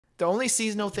The only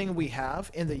seasonal thing we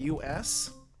have in the US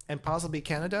and possibly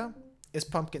Canada is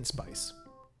pumpkin spice.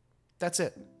 That's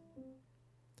it.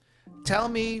 Tell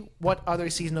me what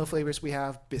other seasonal flavors we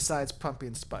have besides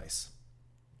pumpkin spice.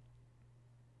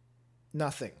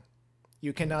 Nothing.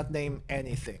 You cannot name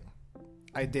anything.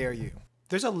 I dare you.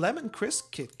 There's a lemon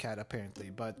crisp Kit Kat apparently,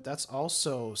 but that's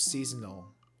also seasonal,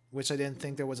 which I didn't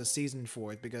think there was a season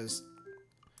for it because,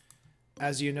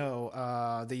 as you know,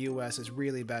 the US is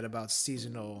really bad about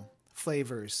seasonal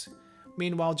flavors.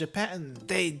 Meanwhile, Japan,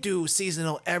 they do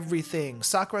seasonal everything.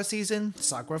 Sakura season,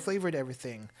 sakura flavored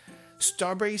everything.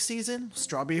 Strawberry season,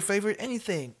 strawberry flavored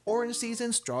anything. Orange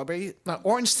season, strawberry,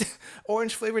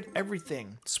 orange flavored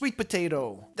everything. Sweet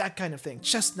potato, that kind of thing.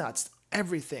 Chestnuts,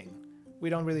 everything. We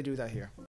don't really do that here.